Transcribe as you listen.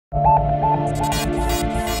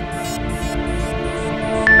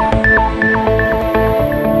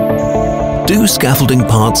Do scaffolding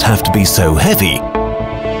parts have to be so heavy?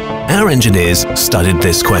 Our engineers studied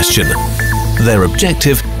this question. Their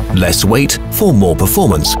objective: less weight for more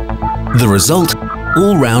performance. The result: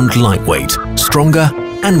 all-round lightweight, stronger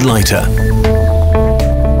and lighter.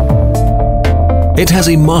 It has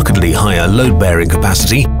a markedly higher load-bearing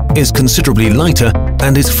capacity, is considerably lighter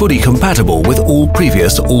and is fully compatible with all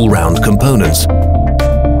previous all-round components.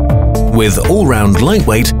 With all-round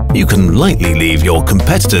lightweight, you can lightly leave your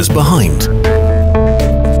competitors behind.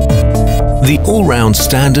 The all-round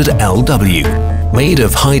standard LW. Made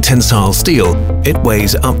of high tensile steel, it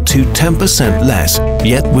weighs up to 10% less,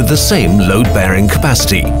 yet with the same load-bearing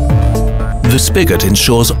capacity. The spigot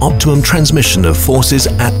ensures optimum transmission of forces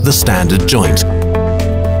at the standard joint.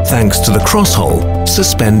 Thanks to the crosshole,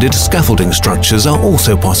 suspended scaffolding structures are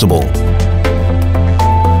also possible.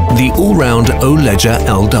 The all-round Layher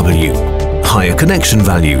LW. Higher connection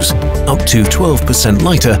values, up to 12%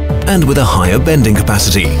 lighter and with a higher bending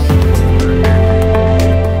capacity.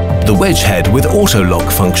 The wedge head with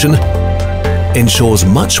AutoLock function ensures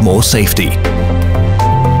much more safety.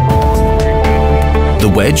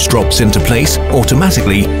 The wedge drops into place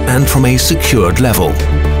automatically and from a secured level.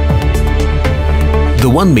 The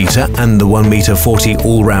 1 meter and the 1.40 m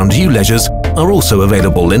all-round U-ledgers are also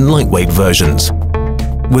available in lightweight versions.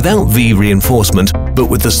 Without V reinforcement, but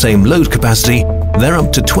with the same load capacity, they're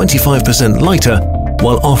up to 25% lighter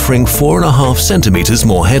while offering 4.5 centimeters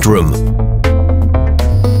more headroom.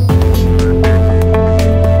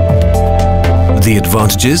 The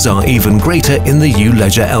advantages are even greater in the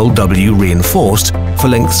Layher LW reinforced for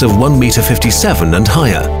lengths of 1.57 m and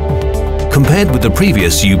higher. Compared with the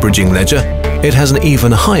previous U-bridging ledger, it has an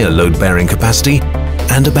even higher load-bearing capacity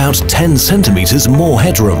and about 10 centimeters more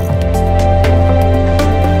headroom.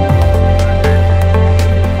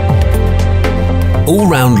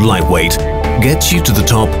 All-round lightweight gets you to the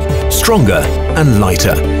top stronger and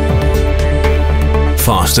lighter.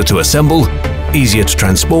 Faster to assemble, easier to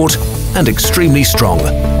transport, and extremely strong.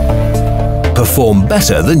 Perform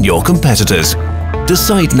better than your competitors.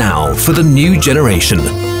 Decide now for the new generation.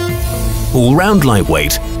 All-round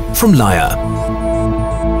lightweight from Layher.